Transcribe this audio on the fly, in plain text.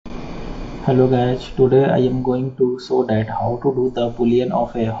Hello guys, today I am going to show that how to do the boolean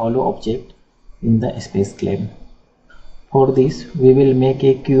of a hollow object in the spaceClaim. For this, we will make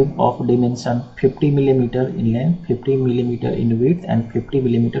a cube of dimension 50 mm in length, 50 mm in width and 50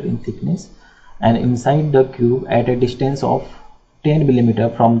 mm in thickness, and inside the cube at a distance of 10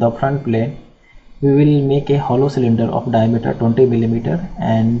 mm from the front plane, we will make a hollow cylinder of diameter 20 mm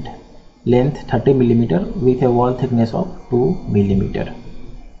and length 30 mm with a wall thickness of 2 mm.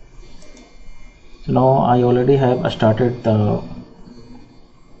 So now I already have started the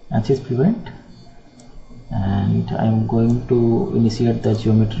axis prevent and I am going to initiate the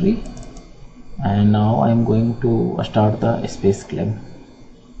geometry, and now I am going to start the spaceClaim.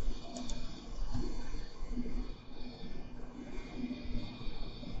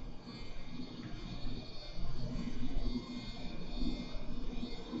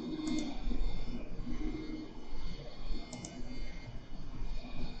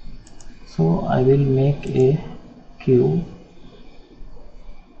 So I will make a cube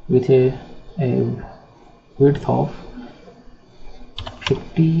with a width of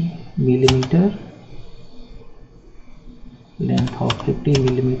 50 mm, length of 50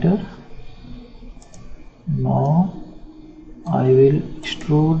 mm. Now I will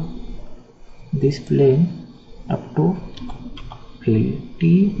extrude this plane up to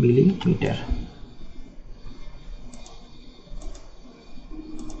 50 mm.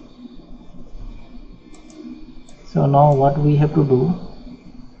 So now what we have to do,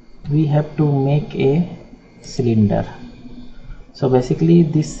 we have to make a cylinder. So basically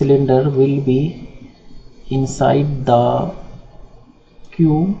this cylinder will be inside the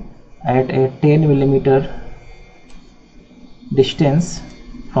cube at a 10 mm distance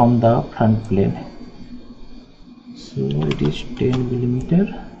from the front plane. So it is 10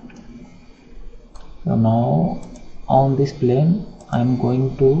 mm. So now on this plane I am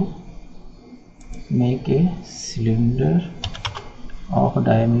going to make a cylinder of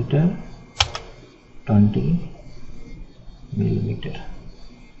diameter 20 mm.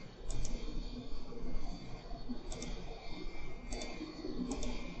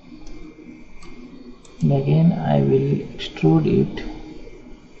 And again I will extrude it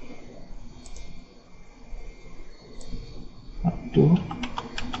up to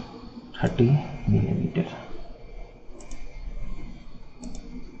 30 mm.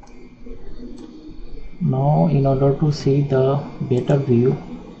 Now in order to see the better view,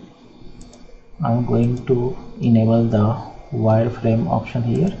 I am going to enable the wireframe option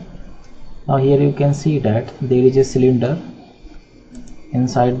here. Now here you can see that there is a cylinder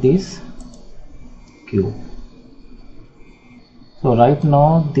inside this cube. So right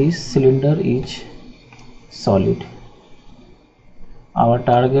now this cylinder is solid. Our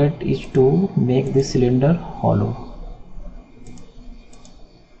target is to make this cylinder hollow.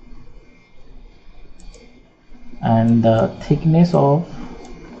 And the thickness of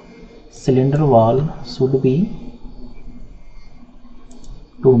cylinder wall should be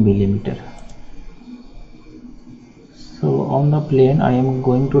 2 mm. So on the plane I am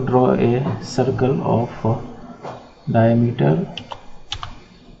going to draw a circle of diameter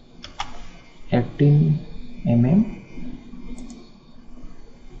 18 mm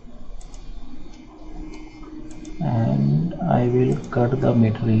and I will cut the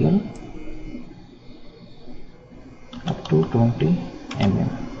material up to 20 mm.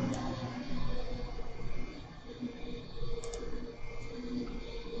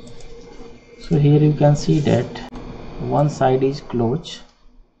 So here you can see that one side is closed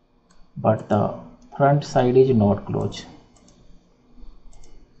but the front side is not closed.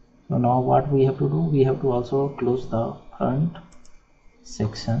 So now what we have to do, we have to also close the front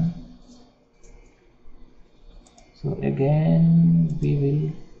section. So again we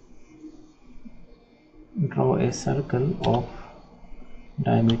will draw a circle of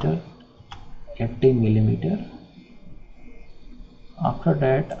diameter 80 mm. After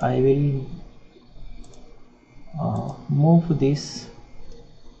that I will move this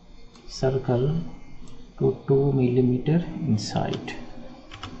circle to 2 mm inside,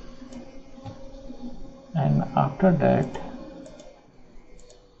 and after that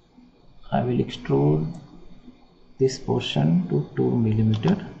I will extrude this portion to 2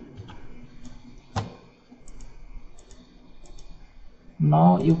 mm.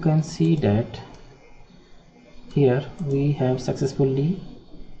 Now you can see that here we have successfully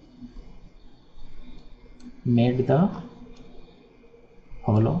made the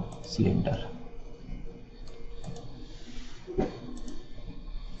hollow cylinder.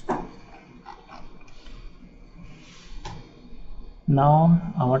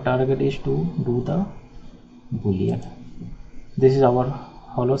 Now our target is to do the Boolean. This is our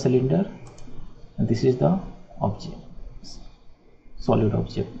hollow cylinder and this is the object, solid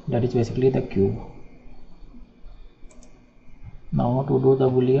object, that is basically the cube. Now to do the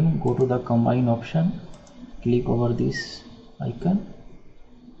boolean, go to the combine option, click over this icon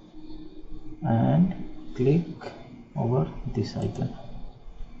and click over this icon.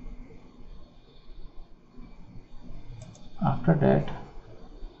 After that,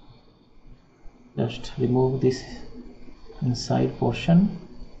 just remove this inside portion,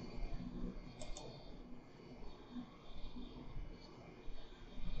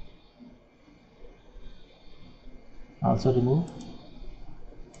 also remove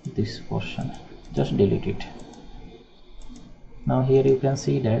this portion, just delete it. Now here you can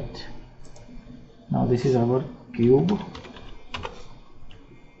see that now this is our cube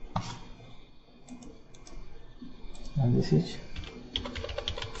and this is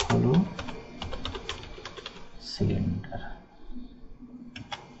hollow cylinder.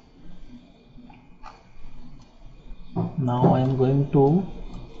 Now I am going to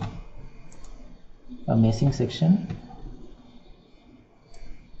a meshing section.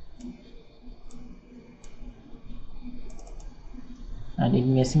 And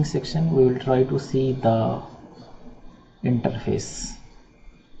in meshing section we will try to see the interface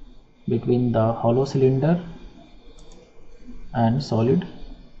between the hollow cylinder and solid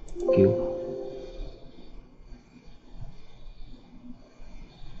cube.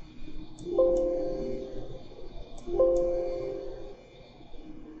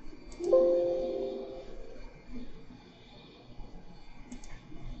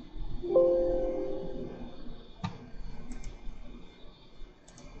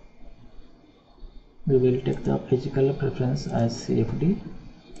 We will take the physical preference as CFD.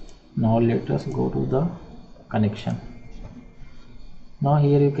 Now let us go to the connection. Now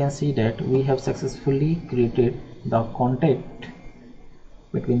here you can see that we have successfully created the contact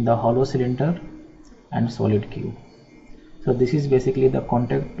between the hollow cylinder and solid cube. So this is basically the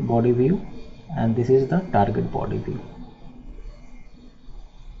contact body view and this is the target body view.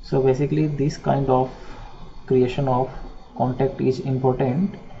 So basically this kind of creation of contact is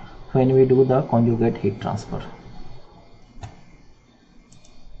important when we do the conjugate heat transfer.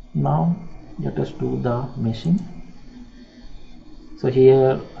 Now let us do the meshing. So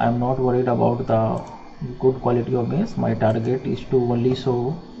here I am not worried about the good quality of mesh. My target is to only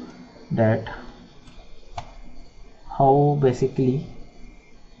show that how basically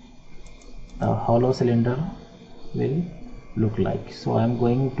the hollow cylinder will look like. So I am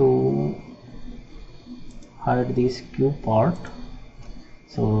going to hide this cube part.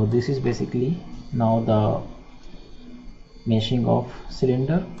 So this is basically now the meshing of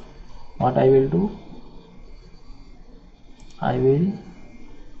cylinder. What I will do, I will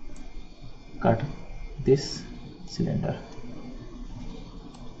cut this cylinder.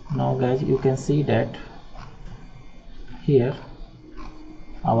 Now guys, you can see that here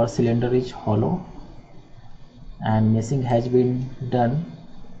our cylinder is hollow and meshing has been done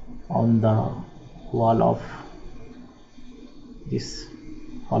on the wall of this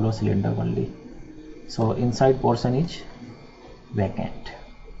hollow cylinder only. So inside portion is vacant.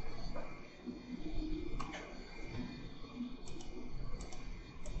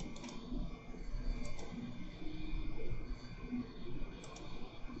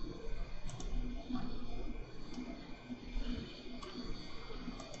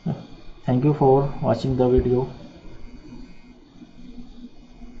 Thank you for watching the video.